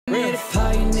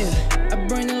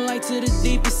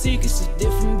keep the secrets of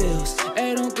different bills.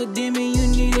 Hey, don't condemn me, you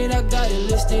need it, I got it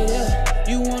listed here.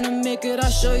 You wanna make it,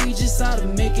 I'll show you just how to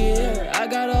make it here. I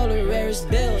got all the rarest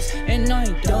bills, and I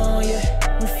ain't done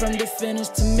yet. Went from defenders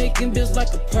to making bills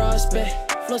like a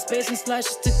prospect. Flow space and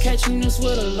slashes to catching us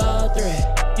with a lot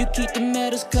threat. You keep the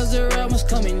medals cause the right one's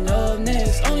coming up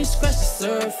next. Only scratch the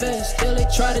surface. Still they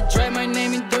try to drag my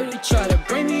name in dirt, they try to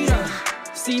bring me down.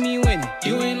 See me winning,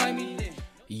 you ain't like me then.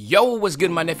 Yo, what's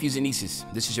good, my nephews and nieces?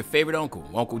 This is your favorite uncle,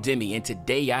 Uncle Demi, and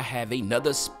today I have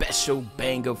another special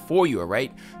banger for you,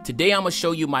 alright? Today I'm going to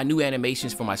show you my new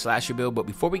animations for my slasher build, but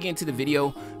before we get into the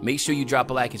video, make sure you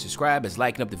drop a like and subscribe, as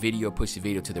liking up the video push the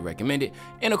video to the recommended,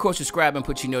 and of course subscribe and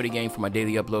put your notification for my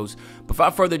daily uploads.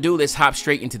 Without further ado, let's hop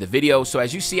straight into the video. So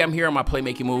as you see, I'm here on my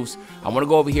playmaking moves. I want to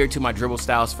go over here to my dribble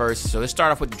styles first, so let's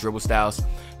start off with the dribble styles.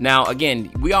 Now again,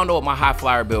 we all know what my high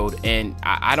flyer build, and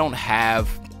I don't have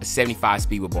 75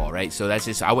 speed with ball, right? So that's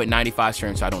just, I went 95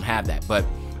 strength, so I don't have that. But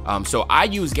so I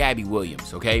use Gabby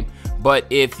Williams, okay? But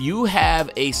if you have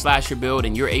a slasher build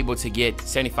and you're able to get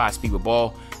 75 speed with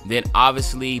ball, then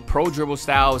obviously pro dribble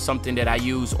style is something that I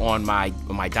use on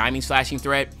my diamond slashing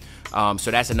threat.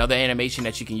 So that's another animation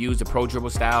that you can use, the pro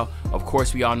dribble style. Of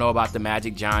course, we all know about the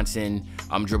Magic Johnson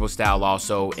dribble style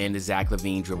also, and the Zach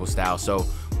LaVine dribble style. So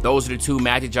those are the two,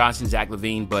 Magic Johnson, Zach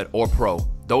LaVine, or pro.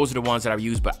 Those are the ones that I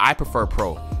use, but I prefer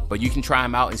pro. But you can try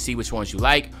them out and see which ones you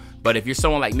like. But if you're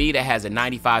someone like me that has a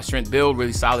 95 strength build,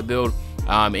 really solid build,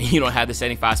 and you don't have the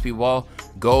 75 speed ball,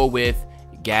 go with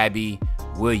Gabby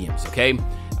Williams, okay?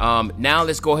 Now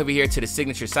let's go over here to the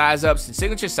signature size ups. The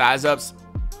signature size ups,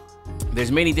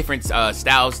 there's many different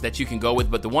styles that you can go with,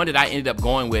 but the one that I ended up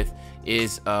going with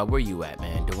is, where you at,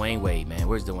 man? Dwayne Wade, man.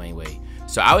 Where's Dwayne Wade?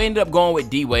 So I ended up going with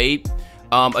D Wade.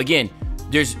 Again,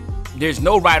 there's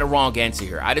no right or wrong answer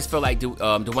here. I just feel like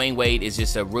Dwayne Wade is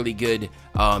just a really good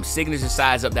signature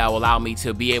size up that will allow me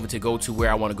to be able to go to where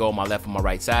I want to go on my left and my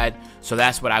right side. So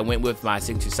that's what I went with, my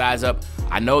signature size up.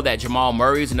 I know that Jamal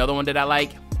Murray is another one that I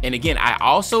like. And again, I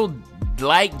also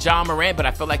like John Morant, but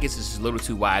I feel like it's just a little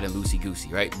too wide and loosey-goosey,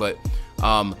 right? But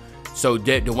so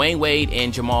Dwayne Wade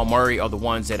and Jamal Murray are the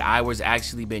ones that I was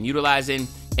actually been utilizing.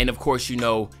 And of course, you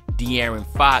know, De'Aaron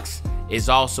Fox is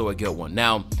also a good one.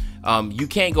 Now, you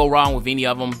can't go wrong with any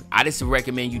of them. I just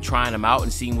recommend you trying them out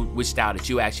and seeing which style that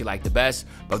you actually like the best.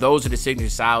 But those are the signature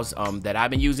styles that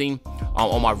I've been using.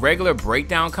 On my regular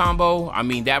breakdown combo, I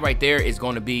mean, that right there is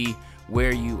going to be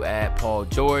where you at, Paul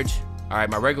George. All right,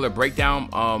 my regular breakdown,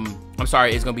 I'm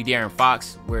sorry, it's going to be De'Aaron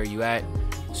Fox. Where are you at?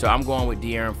 So I'm going with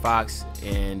De'Aaron Fox,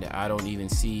 and I don't even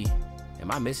see, am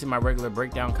I missing my regular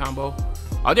breakdown combo?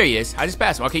 Oh, there he is. I just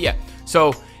passed him. Okay, yeah.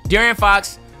 So De'Aaron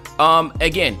Fox,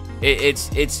 again,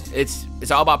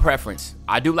 it's all about preference.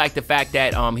 I do like the fact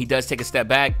that he does take a step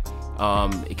back.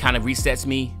 It kind of resets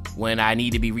me when I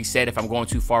need to be reset if I'm going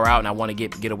too far out and I want to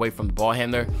get away from the ball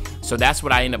handler. So that's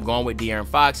what I end up going with, De'Aaron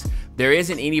Fox. There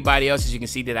isn't anybody else, as you can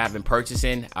see, that I've been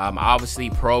purchasing. Obviously,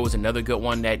 Pro is another good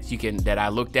one that I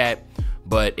looked at.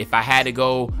 But if I had to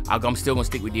go, I'm still gonna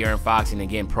stick with De'Aaron Fox. And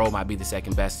again, Pro might be the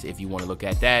second best if you want to look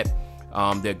at that.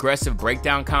 The aggressive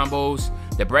breakdown combos.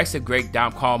 The aggressive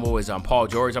breakdown combo is Paul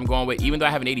George I'm going with. Even though I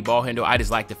have an 80 ball handle, I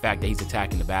just like the fact that he's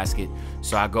attacking the basket.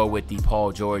 So I go with the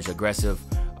Paul George aggressive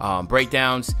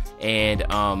breakdowns. And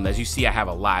as you see, I have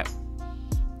a lot.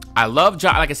 I love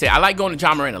John, like I said, I like going to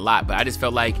John Morant a lot, but I just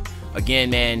felt like, again,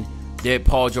 man,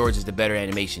 Paul George is the better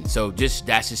animation. So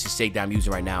that's just the shake that I'm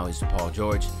using right now is the Paul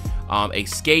George.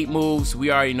 Escape moves, we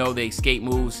already know the escape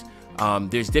moves.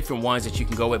 There's different ones that you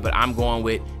can go with, but I'm going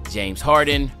with James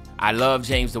Harden. I love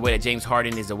the way that James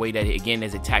Harden is the way that, again,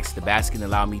 as it attacks the basket and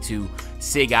allow me to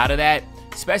sig out of that,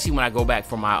 especially when I go back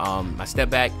for my my step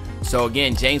back. So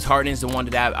again, James Harden is the one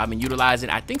that I've been utilizing.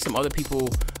 I think some other people,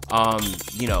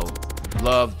 you know,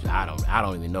 love, I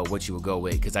don't even know what you would go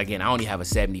with, because again, I only have a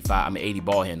 80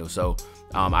 ball handle. So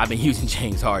I've been using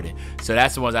James Harden. So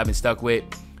that's the ones I've been stuck with.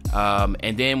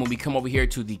 And then when we come over here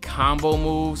to the combo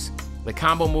moves,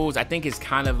 I think it's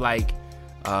kind of like,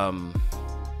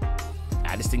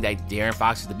 I just think that De'Aaron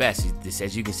Fox is the best.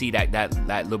 As you can see, that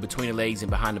little between the legs and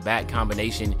behind the back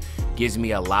combination gives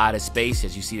me a lot of space.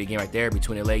 As you see it again right there,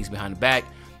 between the legs, behind the back.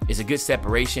 It's a good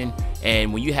separation.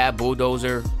 And when you have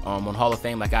Bulldozer on Hall of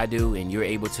Fame like I do, and you're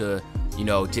able to, you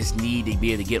know, just need to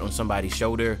be able to get on somebody's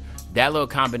shoulder, that little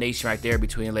combination right there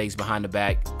between the legs, behind the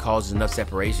back causes enough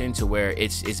separation to where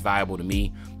it's viable to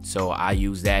me. So I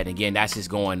use that. And again, that's just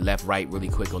going left, right really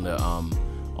quick on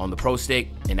the pro stick,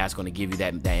 and that's going to give you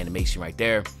that animation right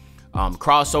there.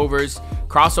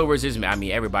 Crossovers is, I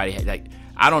mean, everybody, like,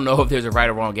 I don't know if there's a right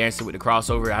or wrong answer with the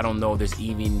crossover. I don't know if there's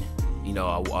even, you know,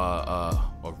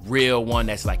 a a real one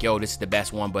that's like, yo, this is the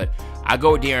best one. But I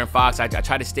go with De'Aaron Fox. I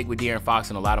try to stick with De'Aaron Fox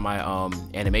in a lot of my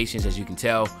animations, as you can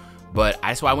tell. But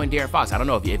that's why I went De'Aaron Fox. I don't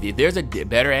know if there's a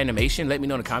better animation, let me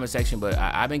know in the comment section. But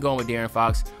I've been going with De'Aaron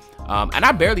Fox. And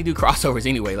I barely do crossovers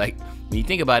anyway. Like, when you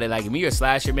think about it, like, if you're a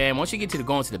slasher, man, once you get to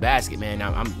going to the basket, man,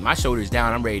 my shoulder's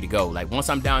down, I'm ready to go. Like, once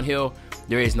I'm downhill,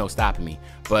 there is no stopping me.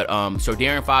 But so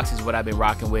De'Aaron Fox is what I've been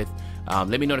rocking with.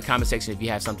 Let me know in the comment section if you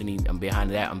have something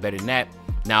behind that. I'm better than that.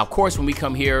 Now, of course, when we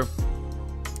come here,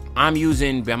 I'm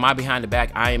using my behind the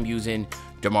back. I am using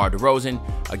DeMar DeRozan.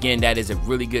 Again, that is a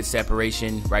really good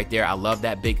separation right there. I love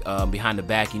that big behind the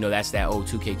back. You know, that's that old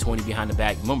 2K20 behind the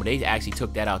back. Remember, they actually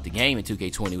took that out the game in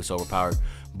 2K20. It was overpowered,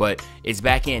 but it's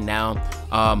back in now.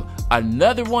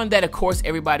 Another one that, of course,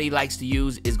 everybody likes to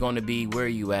use is going to be, where are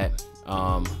you at?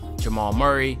 Jamal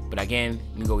Murray. But again,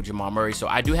 let me go with Jamal Murray. So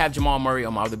I do have Jamal Murray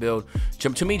on my other build.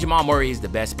 To me, Jamal Murray is the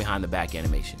best behind the back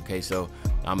animation. Okay, so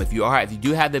if you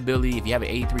do have the ability, if you have an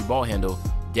 83 ball handle,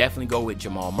 definitely go with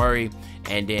Jamal Murray.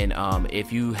 And then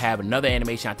if you have another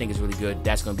animation I think is really good,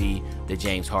 that's going to be the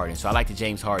James Harden. So I like the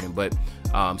James Harden. But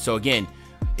so again,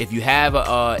 if you have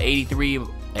a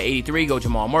 83, go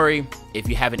Jamal Murray. If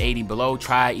you have an 80 below,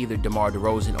 try either DeMar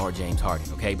DeRozan or James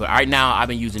Harden, okay? But right now, I've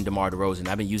been using DeMar DeRozan.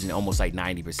 I've been using almost like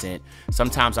 90%.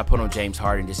 Sometimes I put on James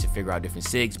Harden just to figure out different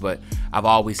sigs, but I've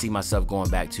always seen myself going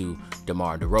back to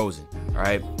DeMar DeRozan, all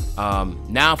right?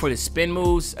 Now for the spin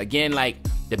moves, again, like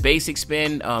the basic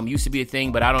spin used to be a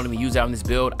thing, but I don't even use that on this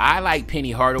build. I like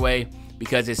Penny Hardaway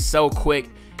because it's so quick,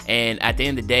 and at the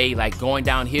end of the day, like going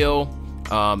downhill,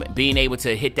 being able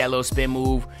to hit that little spin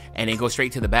move and then go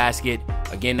straight to the basket.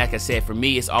 Again, like I said, for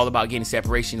me, it's all about getting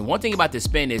separation. One thing about the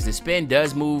spin is the spin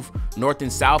does move north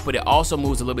and south, but it also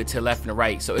moves a little bit to the left and the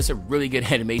right. So it's a really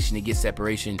good animation to get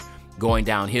separation going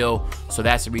downhill. So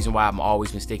that's the reason why I've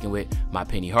always been sticking with my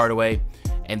Penny Hardaway.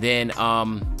 And then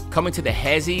coming to the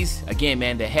hezzies, again,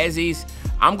 man, the hezzies,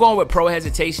 I'm going with pro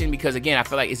hesitation because, again, I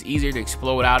feel like it's easier to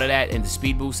explode out of that and the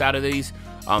speed boost out of these.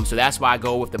 So that's why I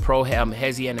go with the pro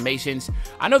hezzy animations.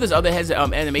 I know there's other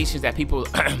animations that people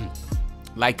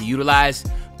like to utilize,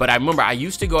 but I remember I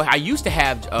used to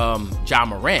have John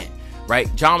Morant,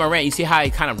 right? John Morant, you see how he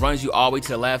kind of runs you all the way to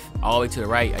the left, all the way to the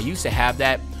right. I used to have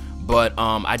that, but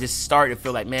I just started to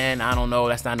feel like, man, I don't know,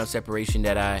 that's not enough separation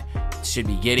that I should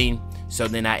be getting. So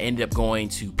then I ended up going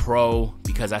to pro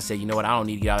because I said, you know what, I don't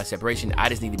need to get all that separation. I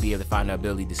just need to be able to find the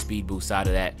ability to speed boost out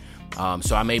of that.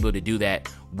 So I'm able to do that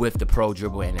with the pro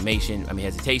dribble animation,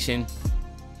 hesitation.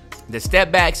 The step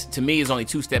backs, to me, is only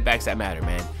two step backs that matter,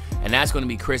 man. And that's going to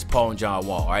be Chris Paul and John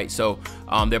Wall, all right? So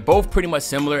they're both pretty much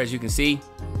similar, as you can see.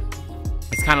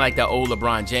 It's kind of like the old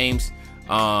LeBron James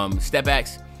step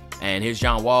backs. And here's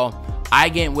John Wall.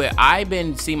 I've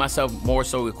been seeing myself more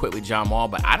so equipped with John Wall,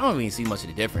 but I don't even see much of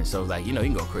the difference. So, like, you know, you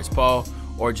can go Chris Paul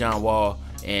or John Wall,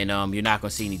 and you're not going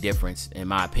to see any difference, in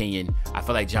my opinion. I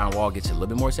feel like John Wall gets a little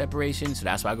bit more separation, so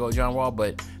that's why I go with John Wall,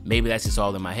 but maybe that's just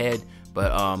all in my head.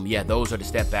 But, yeah, those are the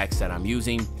step backs that I'm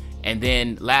using. And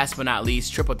then, last but not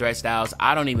least, triple threat styles.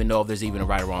 I don't even know if there's even a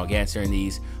right or wrong answer in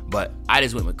these, but I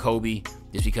just went with Kobe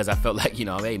just because I felt like, you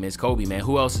know, hey, man, it's Kobe, man.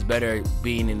 Who else is better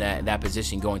being in that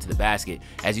position going to the basket?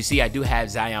 As you see, I do have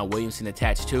Zion Williamson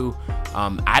attached too.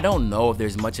 I don't know if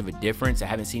there's much of a difference. I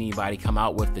haven't seen anybody come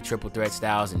out with the triple threat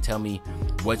styles and tell me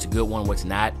what's a good one, what's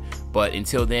not. But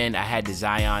until then, I had the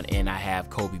Zion and I have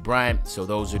Kobe Bryant. So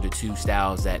those are the two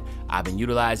styles that I've been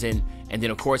utilizing. And then,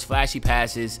 of course, flashy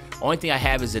passes. Only thing I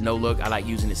have is a no-look. I like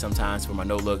using it sometimes for my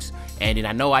no-looks. And then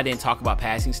I know I didn't talk about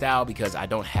passing style because I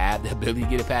don't have the ability to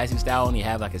get a passing style. I only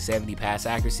have like a 70 pass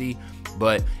accuracy.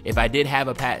 But if I did have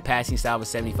a passing style of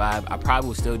 75, I probably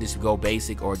would still just go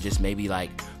basic or just maybe like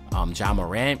John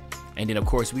Morant. And then, of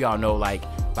course, we all know, like,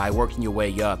 by working your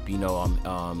way up, you know,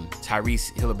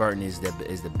 Tyrese Haliburton is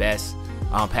the best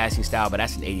passing style, but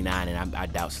that's an 89, and I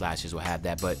doubt slashers will have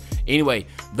that. But anyway,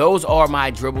 those are my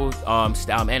dribble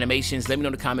style animations. Let me know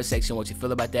in the comment section what you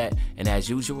feel about that. And as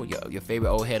usual, your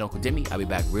favorite old head, Uncle Demi. I'll be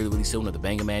back really, really soon with the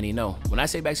banger, man. You know, when I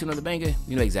say back soon with the banger,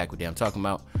 you know exactly what I'm talking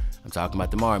about. I'm talking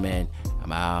about tomorrow, man.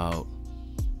 I'm out.